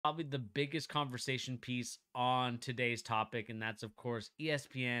probably the biggest conversation piece on today's topic, and that's of course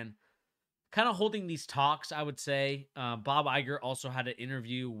ESPN kind of holding these talks. I would say Bob Iger also had an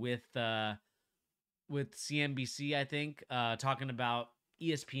interview with CNBC, I think, talking about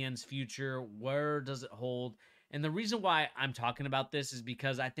ESPN's future. Where does it hold? And the reason why I'm talking about this is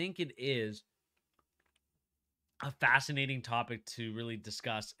because I think it is a fascinating topic to really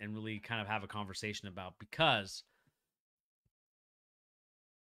discuss and really kind of have a conversation about, because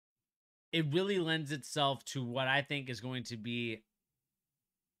it really lends itself to what I think is going to be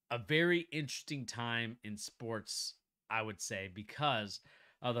a very interesting time in sports, I would say, because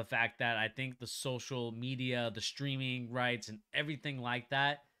of the fact that I think the social media, the streaming rights, and everything like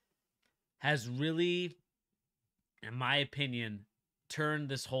that has really, in my opinion, turned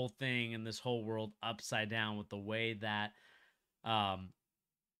this whole thing and this whole world upside down with the way that um,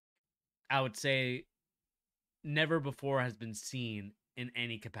 I would say never before has been seen in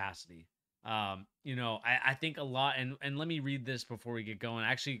any capacity. I think a lot, and let me read this before we get going.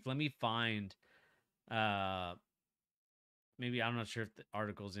 Actually, let me find uh maybe, I'm not sure if the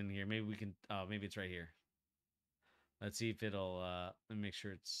article's in here. Maybe we can maybe it's right here. Let's see if it'll let me make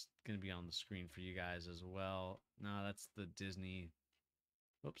sure it's gonna be on the screen for you guys as well. No, that's the Disney.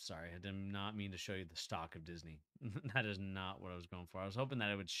 Oops, sorry. I did not mean to show you the stock of Disney. That is not what I was going for. I was hoping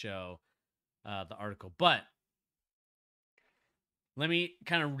that it would show the article, but let me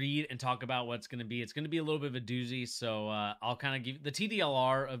kind of read and talk about what's going to be. It's going to be a little bit of a doozy, so I'll kind of give the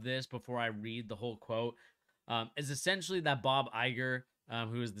TDLR of this before I read the whole quote. Is essentially that Bob Iger,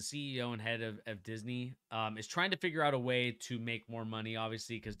 who is the CEO and head of Disney, is trying to figure out a way to make more money,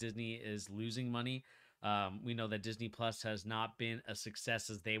 obviously, because Disney is losing money. We know that Disney Plus has not been a success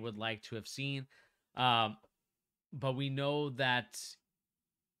as they would like to have seen. But we know that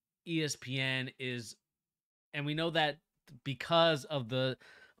ESPN is, and we know that because of the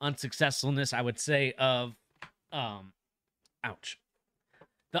unsuccessfulness, I would say, of ouch,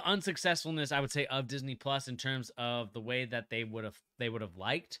 the unsuccessfulness, I would say, of Disney Plus in terms of the way that they would have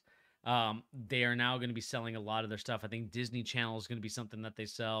liked. They are now going to be selling a lot of their stuff. I think Disney Channel is going to be something that they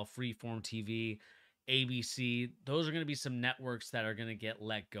sell. Freeform TV, ABC, those are going to be some networks that are going to get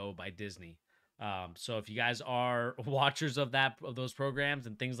let go by Disney. So if you guys are watchers of those programs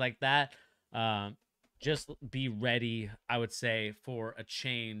and things like that, just be ready, I would say, for a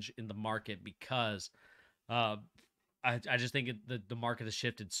change in the market, because I just think the market has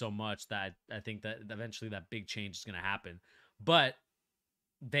shifted so much that I think that eventually that big change is going to happen. But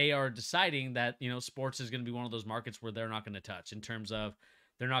they are deciding that, sports is going to be one of those markets where they're not going to touch, in terms of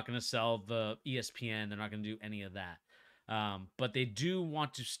they're not going to sell the ESPN. They're not going to do any of that. But they do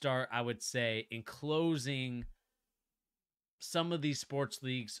want to start, I would say, enclosing some of these sports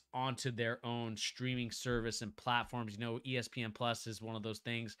leagues onto their own streaming service and platforms. ESPN Plus is one of those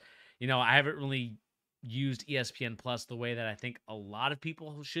things. I haven't really used ESPN Plus the way that I think a lot of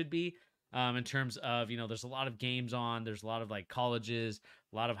people should be. In terms of, there's a lot of games on. There's a lot of like colleges,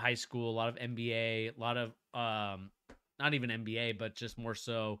 a lot of high school, a lot of NBA, a lot of not even NBA, but just more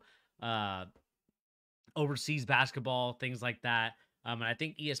so overseas basketball, things like that. And I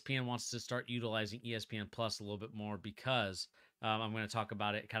think ESPN wants to start utilizing ESPN Plus a little bit more, because I'm going to talk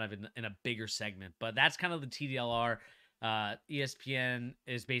about it kind of in a bigger segment. But that's kind of the TDLR. ESPN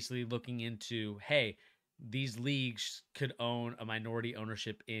is basically looking into, hey, these leagues could own a minority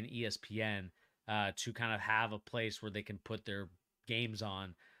ownership in ESPN, to kind of have a place where they can put their games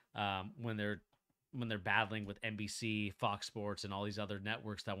on when they're battling with NBC, Fox Sports, and all these other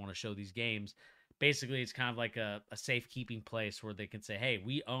networks that want to show these games. Basically, it's kind of like a safekeeping place where they can say, hey,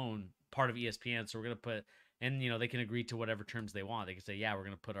 we own part of ESPN, so we're going to put, and they can agree to whatever terms they want. They can say, yeah, we're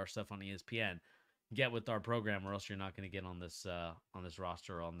going to put our stuff on ESPN. Get with our program, or else you're not going to get on this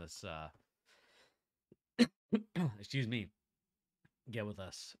roster, on this excuse me, get with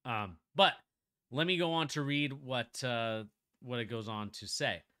us. But let me go on to read what it goes on to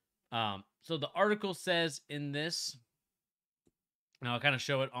say. So the article says in this, now I'll kind of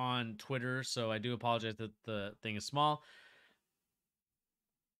show it on Twitter, so I do apologize that the thing is small.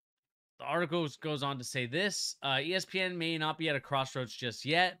 The article goes on to say this: ESPN may not be at a crossroads just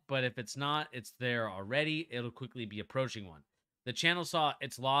yet, but if it's not, it's there already. It'll quickly be approaching one. The channel saw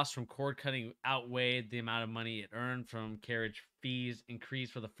its loss from cord cutting outweighed the amount of money it earned from carriage fees increase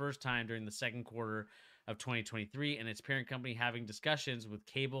for the first time during the second quarter of 2023, and its parent company having discussions with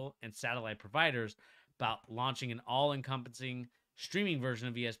cable and satellite providers about launching an all-encompassing streaming version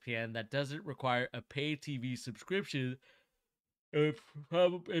of ESPN that doesn't require a pay TV subscription, and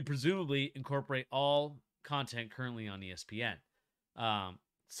presumably incorporate all content currently on ESPN.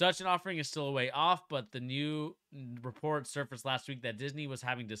 Such an offering is still a way off, but the new report surfaced last week that Disney was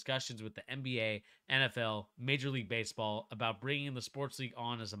having discussions with the NBA, NFL, Major League Baseball about bringing the sports league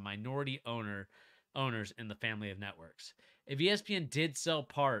on as a minority owners in the family of networks. If ESPN did sell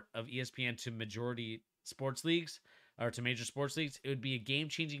part of ESPN to majority sports leagues or to major sports leagues, it would be a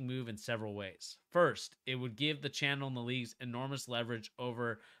game-changing move in several ways. First, it would give the channel and the leagues enormous leverage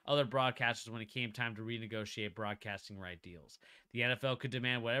over other broadcasters when it came time to renegotiate broadcasting right deals. The NFL could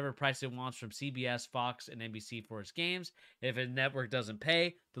demand whatever price it wants from CBS, Fox, and NBC for its games. If a network doesn't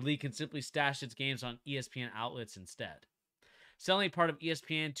pay, the league can simply stash its games on ESPN outlets instead. Selling part of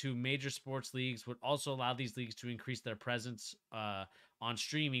ESPN to major sports leagues would also allow these leagues to increase their presence on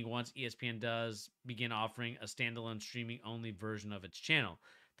streaming once ESPN does begin offering a standalone streaming only version of its channel.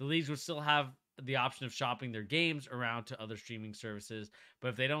 The leagues would still have the option of shopping their games around to other streaming services, but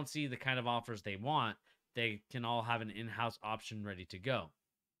if they don't see the kind of offers they want, they can all have an in-house option ready to go.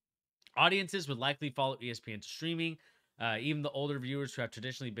 Audiences would likely follow ESPN to streaming. Even the older viewers who have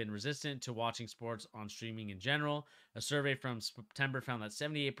traditionally been resistant to watching sports on streaming in general. A survey from September found that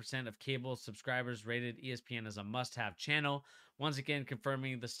 78% of cable subscribers rated ESPN as a must have channel, once again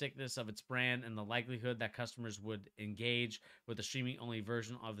confirming the stickness of its brand and the likelihood that customers would engage with the streaming only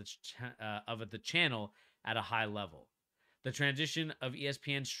version of the channel at a high level. The transition of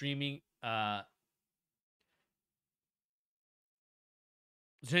ESPN streaming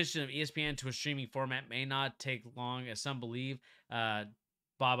The transition of ESPN to a streaming format may not take long, as some believe. Bob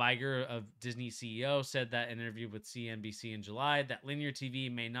Iger, of Disney CEO, said that in an interview with CNBC in July that linear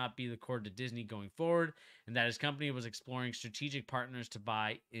TV may not be the core to Disney going forward, and that his company was exploring strategic partners to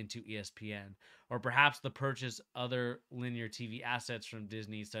buy into ESPN, or perhaps the purchase other linear TV assets from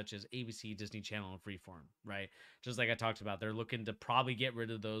Disney, such as ABC, Disney Channel, and Freeform. Right, just like I talked about, they're looking to probably get rid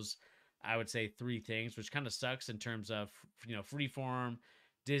of those. I would say three things, which kind of sucks in terms of Freeform,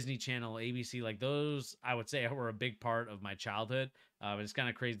 Disney Channel, ABC, like those, I would say were a big part of my childhood. It's kind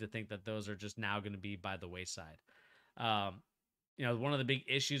of crazy to think that those are just now going to be by the wayside. Um, one of the big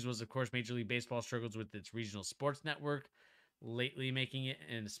issues was, of course, Major League Baseball struggles with its regional sports network, lately making it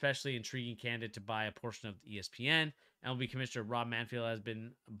an especially intriguing candidate to buy a portion of the ESPN. MLB Commissioner Rob Manfred has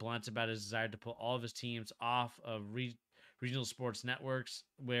been blunt about his desire to pull all of his teams off of regional sports networks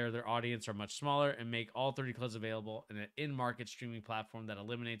where their audience are much smaller and make all 30 clubs available in an in-market streaming platform that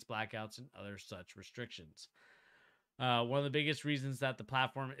eliminates blackouts and other such restrictions. One of the biggest reasons that the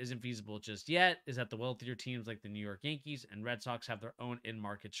platform isn't feasible just yet is that the wealthier teams like the New York Yankees and Red Sox have their own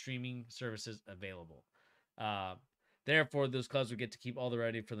in-market streaming services available. Therefore, those clubs would get to keep all the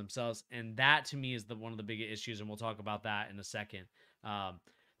revenue for themselves, and that to me is one of the big issues, and we'll talk about that in a second.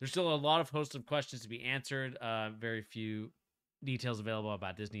 There's still a lot of host of questions to be answered. Very few details available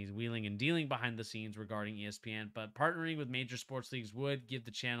about Disney's wheeling and dealing behind the scenes regarding ESPN, but partnering with major sports leagues would give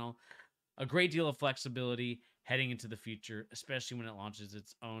the channel a great deal of flexibility heading into the future, especially when it launches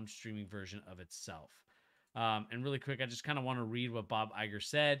its own streaming version of itself. And really quick, I just kind of want to read what Bob Iger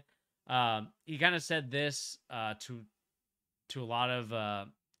said. He kind of said this to a lot of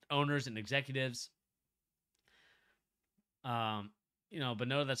owners and executives. But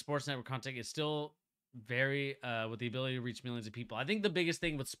know that sports network content is still very with the ability to reach millions of people. I think the biggest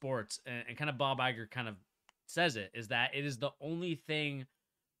thing with sports, and kind of Bob Iger kind of says it, is that it is the only thing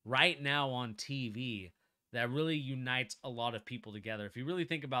right now on TV that really unites a lot of people together. If you really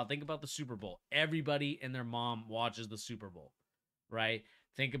think about the Super Bowl, everybody and their mom watches the Super Bowl, right?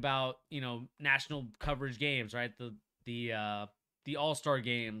 Think about national coverage games, right? The All-Star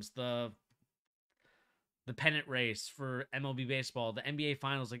games, the pennant race for MLB baseball, the NBA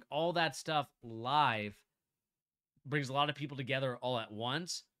finals, like all that stuff live brings a lot of people together all at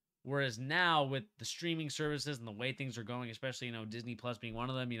once. Whereas now with the streaming services and the way things are going, especially, Disney Plus being one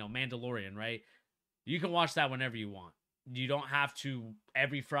of them, Mandalorian, right? You can watch that whenever you want. You don't have to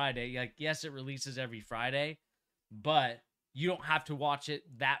every Friday. Like, yes, it releases every Friday, but you don't have to watch it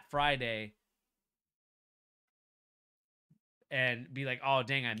that Friday and be like, oh,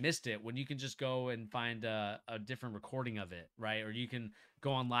 dang, I missed it, when you can just go and find a different recording of it, right? Or you can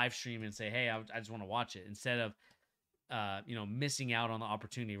go on live stream and say, hey, I just want to watch it, instead of missing out on the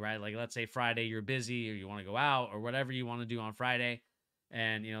opportunity, right? Like, let's say Friday you're busy or you want to go out or whatever you want to do on Friday,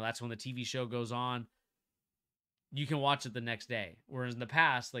 and that's when the TV show goes on. You can watch it the next day. Whereas in the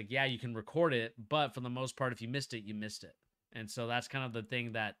past, like, yeah, you can record it, but for the most part, if you missed it, you missed it. And so that's kind of the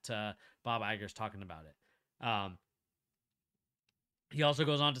thing that Bob Iger's talking about it. He also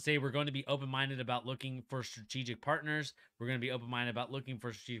goes on to say, we're going to be open-minded about looking for strategic partners. We're going to be open-minded about looking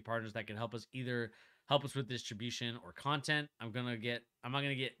for strategic partners that can help us with distribution or content. I'm not going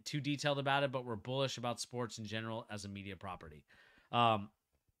to get too detailed about it, but we're bullish about sports in general as a media property.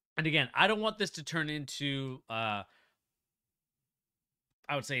 And again, I don't want this to turn into I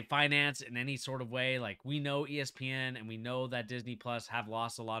would say finance in any sort of way. Like, we know ESPN and we know that Disney Plus have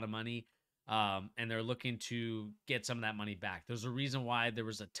lost a lot of money, and they're looking to get some of that money back. There's a reason why there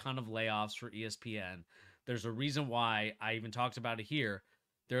was a ton of layoffs for ESPN. There's a reason why I even talked about it here.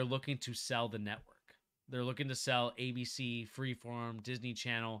 They're looking to sell the network. They're looking to sell ABC, Freeform, Disney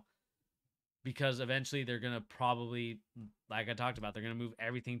Channel, because eventually they're gonna probably, like I talked about, they're gonna move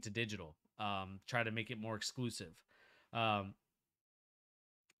everything to digital. Try to make it more exclusive. Um,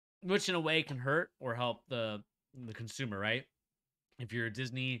 which in a way can hurt or help the consumer, right? If you're a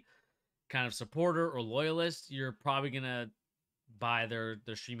Disney kind of supporter or loyalist, you're probably gonna buy their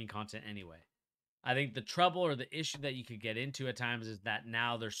streaming content anyway. I think the trouble or the issue that you could get into at times is that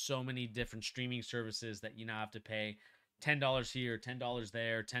now there's so many different streaming services that you now have to pay $10 here, $10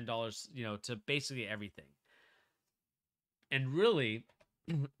 there, $10, to basically everything. And really,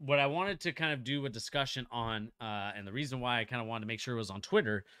 what I wanted to kind of do a discussion on, and the reason why I kind of wanted to make sure it was on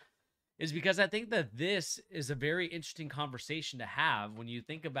Twitter, is because I think that this is a very interesting conversation to have when you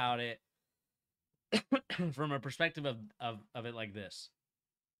think about it from a perspective of it like this.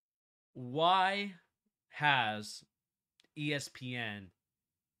 Why has ESPN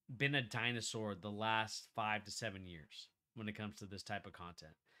been a dinosaur the last 5 to 7 years when it comes to this type of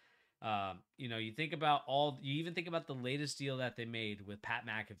content? You think about you even think about the latest deal that they made with Pat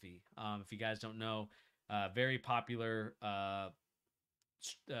McAfee. If you guys don't know, very popular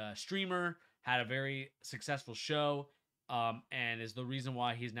streamer, had a very successful show, and is the reason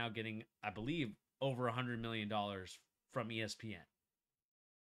why he's now getting, I believe, over $100 million from ESPN.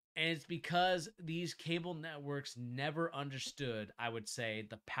 And it's because these cable networks never understood, I would say,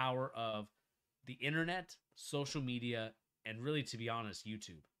 the power of the internet, social media, and really, to be honest,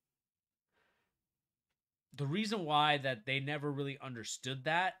 YouTube. The reason why that they never really understood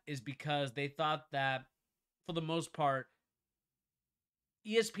that is because they thought that, for the most part,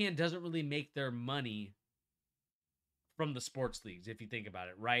 ESPN doesn't really make their money from the sports leagues, if you think about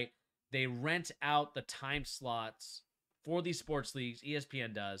it, right? They rent out the time slots for these sports leagues,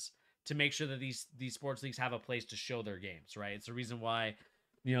 ESPN does, to make sure that these sports leagues have a place to show their games, right? It's the reason why,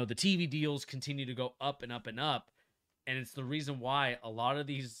 the TV deals continue to go up and up and up. And it's the reason why a lot of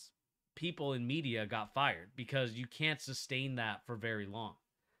these people in media got fired, because you can't sustain that for very long.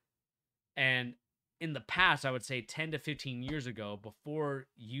 And in the past, I would say 10 to 15 years ago, before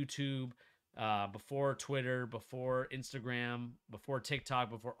YouTube, before Twitter, before Instagram, before TikTok,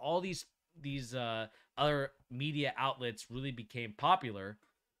 before all these other media outlets really became popular,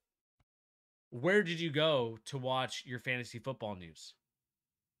 where did you go to watch your fantasy football news?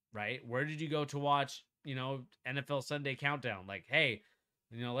 Right? Where did you go to watch, NFL Sunday Countdown? Like, hey,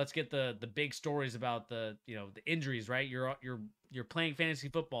 let's get the big stories about the injuries, right? You're playing fantasy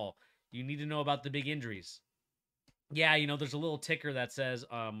football. You need to know about the big injuries. Yeah, there's a little ticker that says,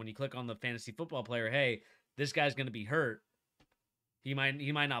 when you click on the fantasy football player, hey, this guy's going to be hurt. He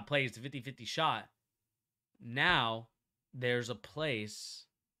might not play. It's a 50-50 shot. Now there's a place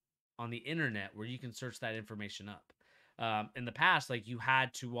on the internet where you can search that information up. In the past, like, you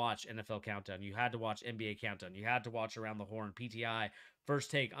had to watch NFL Countdown, you had to watch NBA Countdown, you had to watch Around the Horn, PTI, First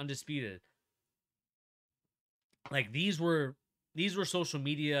Take, Undisputed. Like, these were social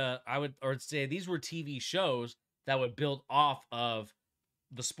media, or say these were TV shows that would build off of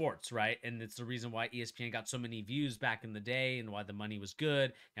the sports, right? And it's the reason why ESPN got so many views back in the day, and why the money was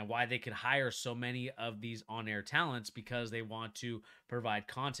good, and why they could hire so many of these on-air talents, because they want to provide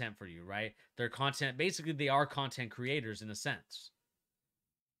content for you, right? Their content, basically, they are content creators in a sense,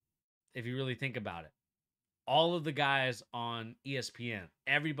 if you really think about it. All of the guys on ESPN,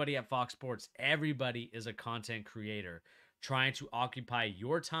 everybody at Fox Sports, everybody is a content creator trying to occupy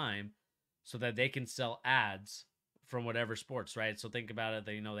your time so that they can sell ads from whatever sports, right? So think about it.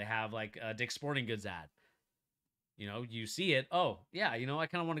 They have like a Dick's Sporting Goods ad. You see it. Oh yeah, I kind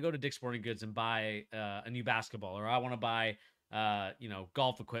of want to go to Dick's Sporting Goods and buy a new basketball, or I want to buy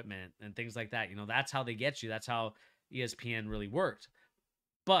golf equipment and things like that. That's how they get you. That's how ESPN really worked.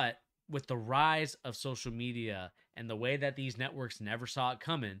 But with the rise of social media and the way that these networks never saw it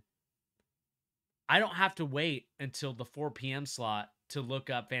coming, I don't have to wait until the 4 p.m. slot to look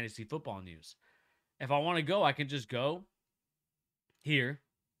up fantasy football news. If I want to go, I can just go here,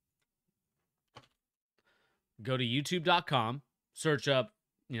 go to youtube.com, search up,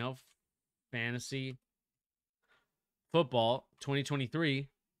 fantasy football 2023,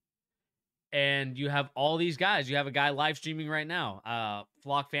 and you have all these guys. You have a guy live streaming right now,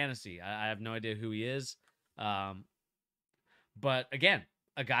 Flock Fantasy. I have no idea who he is. But again,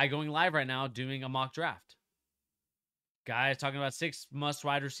 a guy going live right now doing a mock draft. Guys talking about 6 must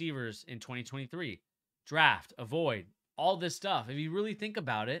wide receivers in 2023. Draft, avoid, all this stuff. If you really think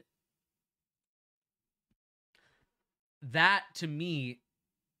about it, that to me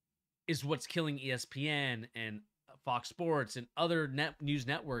is what's killing ESPN and Fox Sports and other news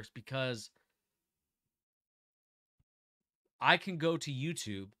networks, because I can go to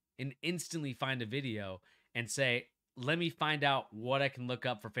YouTube and instantly find a video and say, let me find out what I can look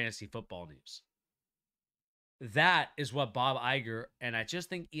up for fantasy football news. That is what Bob Iger, and I just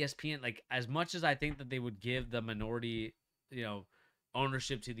think ESPN, like, as much as I think that they would give the minority,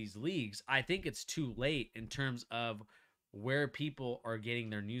 ownership to these leagues, I think it's too late in terms of where people are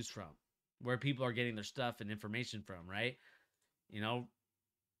getting their news from, where people are getting their stuff and information from, right? You know,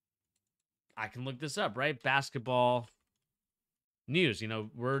 I can look this up, right? Basketball news.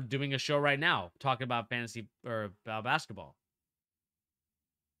 We're doing a show right now talking about fantasy or about basketball,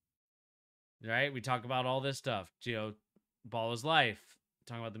 right? We talk about all this stuff. Ball is life.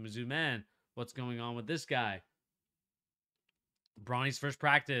 Talking about the Mizzou men. What's going on with this guy? Bronny's first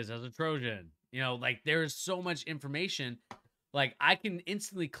practice as a Trojan. Like, there's so much information. Like, I can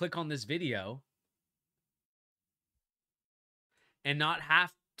instantly click on this video and not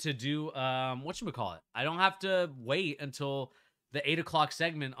have to do whatchamacallit. I don't have to wait until the 8 o'clock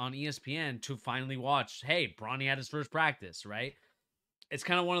segment on ESPN to finally watch, hey, Bronny had his first practice, right? It's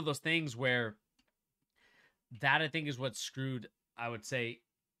kind of one of those things where that, I think, is what screwed, I would say,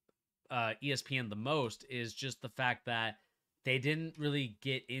 ESPN the most, is just the fact that they didn't really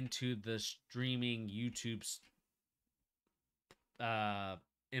get into the streaming YouTube's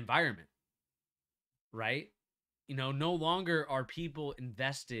environment, right? No longer are people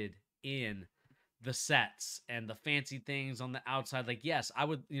invested in the sets and the fancy things on the outside. Like, yes, I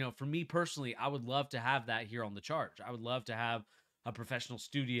would, for me personally, I would love to have that here on the Charge. I would love to have a professional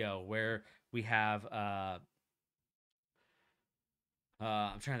studio where we have I'm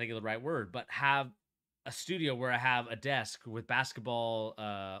trying to think of the right word, but have a studio where I have a desk with with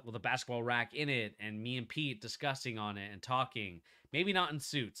a basketball rack in it, and me and Pete discussing on it and talking. Maybe not in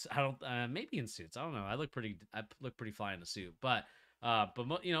suits. I don't. Maybe in suits. I don't know. I look pretty fly in a suit, but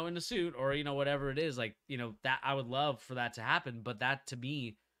in a suit, or whatever it is, like, that I would love for that to happen. But that, to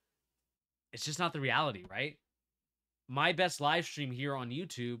me, it's just not the reality, right? My best live stream here on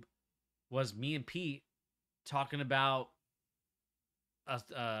YouTube was me and Pete talking about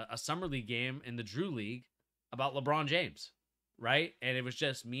a summer league game in the Drew League about LeBron James, right? And it was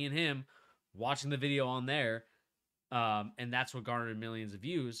just me and him watching the video on there, and that's what garnered millions of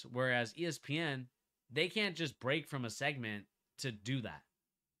views. Whereas ESPN, they can't just break from a segment to do that,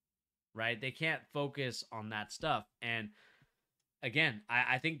 right? They can't focus on that stuff. And again,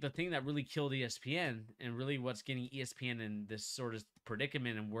 I think the thing that really killed ESPN, and really what's getting ESPN in this sort of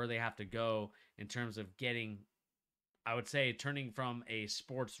predicament and where they have to go in terms of getting, I would say, turning from a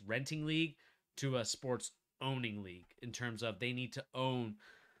sports renting league to a sports owning league, in terms of they need to own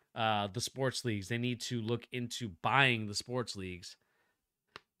the sports leagues. They need to look into buying the sports leagues,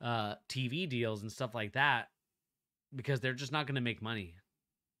 TV deals and stuff like that, because they're just not going to make money.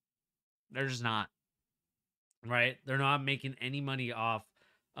 They're just not, right? They're not making any money off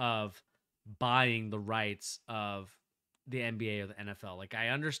of buying the rights of the NBA or the NFL. Like, I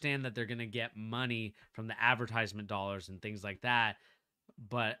understand that they're going to get money from the advertisement dollars and things like that,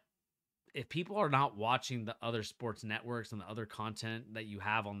 but if people are not watching the other sports networks and the other content that you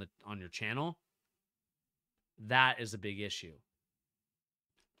have on your channel, that is a big issue.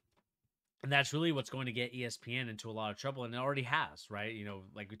 And that's really what's going to get ESPN into a lot of trouble, and it already has, right?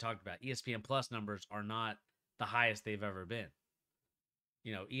 Like we talked about, ESPN Plus numbers are not the highest they've ever been.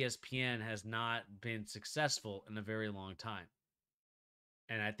 ESPN has not been successful in a very long time.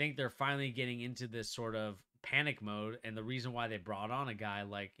 And I think they're finally getting into this sort of panic mode. And the reason why they brought on a guy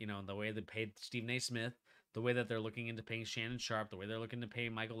like, the way they paid Stephen A. Smith, the way that they're looking into paying Shannon Sharp, the way they're looking to pay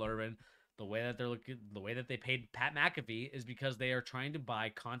Michael Irvin, the way that they paid Pat McAfee, is because they are trying to buy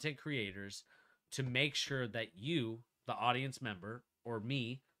content creators to make sure that you, the audience member, or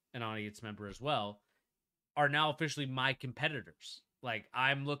me, an audience member as well, are now officially my competitors. Like,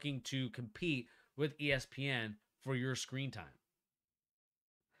 I'm looking to compete with ESPN for your screen time.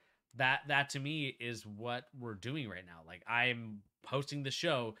 That to me is what we're doing right now. Like, I'm hosting the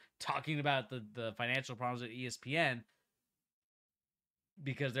show talking about the financial problems at ESPN,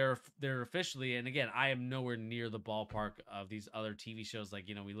 because they're officially, and again, I am nowhere near the ballpark of these other TV shows. Like,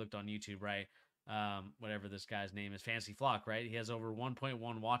 we looked on YouTube, right? Whatever this guy's name is, Fantasy Flock, right? He has over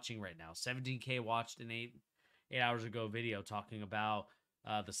 1.1 watching right now, 17K watched in 8 hours ago video talking about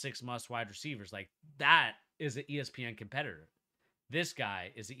the 6 must wide receivers. Like, that is an ESPN competitor. This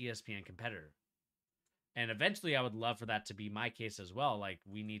guy is an ESPN competitor. And eventually I would love for that to be my case as well. Like,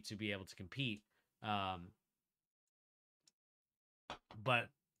 we need to be able to compete. Um, but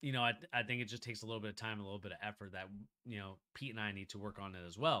I think it just takes a little bit of time, a little bit of effort that Pete and I need to work on it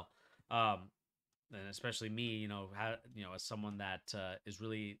as well. Um, and especially me, as someone that is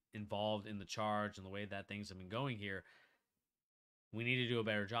really involved in the charge and the way that things have been going here, we need to do a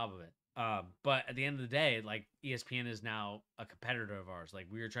better job of it. But at the end of the day, like, ESPN is now a competitor of ours. Like,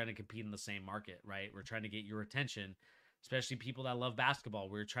 we are trying to compete in the same market, right? We're trying to get your attention, especially people that love basketball.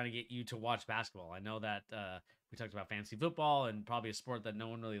 We're trying to get you to watch basketball. I know that we talked about fantasy football and probably a sport that no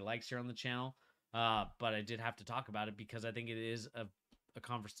one really likes here on the channel. But I did have to talk about it because I think it is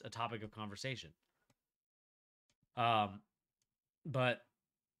a topic of conversation. Um, but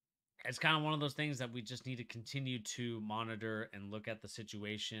it's kind of one of those things that we just need to continue to monitor and look at the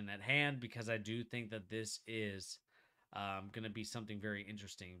situation at hand, because I do think that this is going to be something very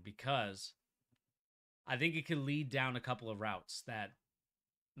interesting, because I think it could lead down a couple of routes that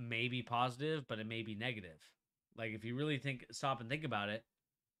may be positive, but it may be negative. Like, if you really stop and think about it,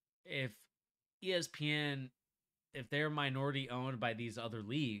 if ESPN, if they're minority owned by these other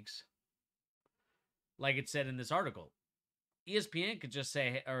leagues, like it said in this article, ESPN could just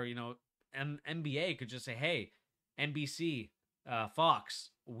say, or NBA could just say, "Hey, NBC,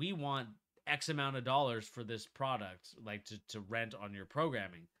 Fox, we want X amount of dollars for this product, like to rent on your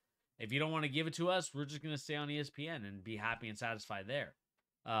programming. If you don't want to give it to us, we're just gonna stay on ESPN and be happy and satisfied there."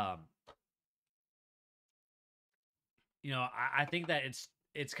 Um, I think that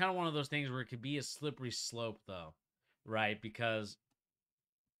it's kind of one of those things where it could be a slippery slope, though, right? Because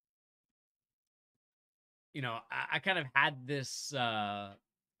I kind of had this, I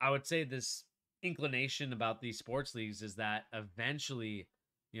would say, this inclination about these sports leagues is that eventually,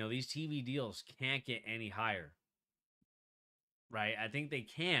 these TV deals can't get any higher, right? I think they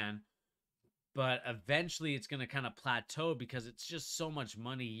can, but eventually it's going to kind of plateau because it's just so much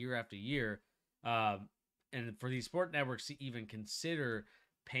money year after year. Um, and for these sport networks to even consider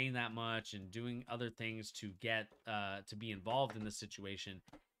paying that much and doing other things to get to be involved in this situation,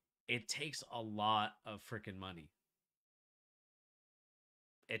 it takes a lot of freaking money.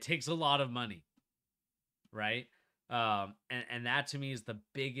 It takes a lot of money, right? And that to me is the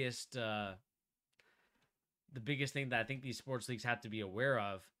biggest thing that I think these sports leagues have to be aware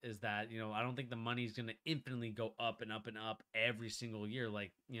of, is that I don't think the money is going to infinitely go up and up and up every single year.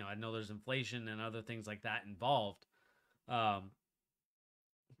 Like, I know there's inflation and other things like that involved. Um,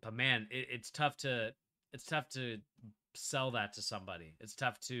 but man, it's tough to sell that to somebody.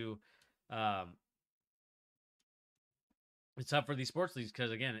 Um, it's tough for these sports leagues,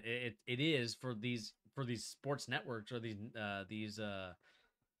 because again, it is for these sports networks, or these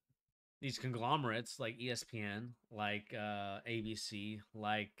conglomerates like ESPN, like ABC,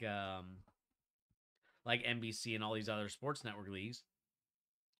 like NBC, and all these other sports network leagues.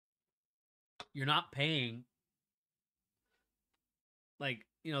 You're not paying, like,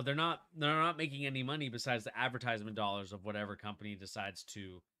 they're not making any money besides the advertisement dollars of whatever company decides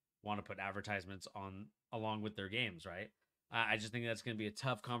to want to put advertisements on along with their games, right? I just think that's going to be a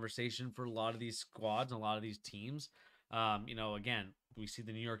tough conversation for a lot of these squads and a lot of these teams. Again, we see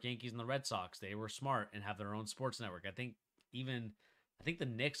the New York Yankees and the Red Sox. They were smart and have their own sports network. I think the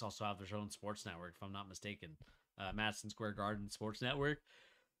Knicks also have their own sports network, if I'm not mistaken. Madison Square Garden Sports Network.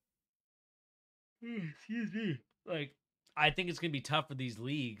 Excuse me. Like, I think it's gonna be tough for these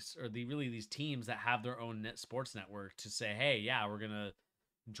leagues, or these teams that have their own sports network, to say, "Hey, yeah, we're gonna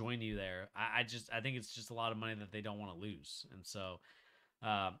join you there." I think it's just a lot of money that they don't want to lose, and so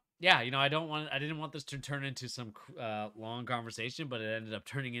yeah, I didn't want this to turn into some long conversation, but it ended up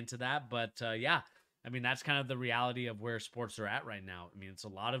turning into that. But yeah, I mean, that's kind of the reality of where sports are at right now. I mean, it's a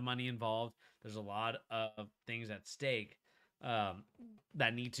lot of money involved. There's a lot of things at stake, um,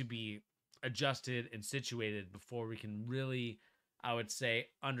 that need to be adjusted and situated before we can really, I would say,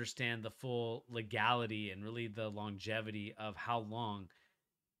 understand the full legality and really the longevity of how long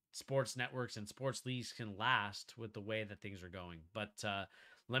sports networks and sports leagues can last with the way that things are going. But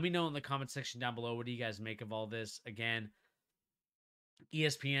let me know in the comment section down below, what do you guys make of all this? Again,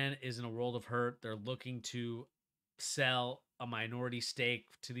 ESPN is in a world of hurt. They're looking to sell a minority stake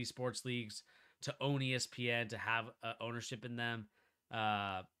to these sports leagues, to own ESPN, to have ownership in them.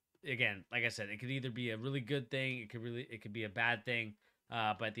 Uh, Again, like I said, it could either be a really good thing, it could be a bad thing.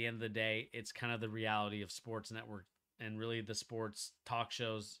 But at the end of the day, it's kind of the reality of sports network and really the sports talk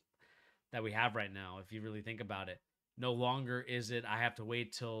shows that we have right now. If you really think about it, no longer is it I have to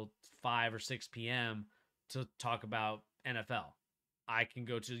wait till 5 or 6 p.m. to talk about NFL. I can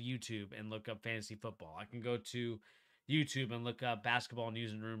go to YouTube and look up fantasy football. I can go to YouTube and look up basketball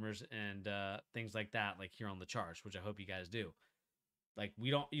news and rumors and things like that, like here on the charts, which I hope you guys do. Like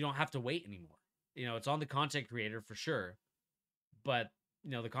you don't have to wait anymore. It's on the content creator for sure, but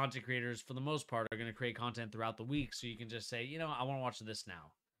the content creators for the most part are going to create content throughout the week, so you can just say, I want to watch this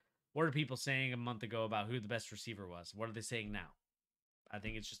now. What are people saying a month ago about who the best receiver was? What are they saying now? I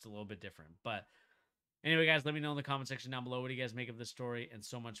think it's just a little bit different. But anyway, guys, let me know in the comment section down below what do you guys make of this story and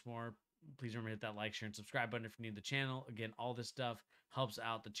so much more. Please remember to hit that like, share, and subscribe button if you're new to the channel. Again, all this stuff helps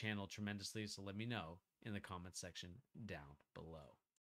out the channel tremendously, so let me know in the comment section down below.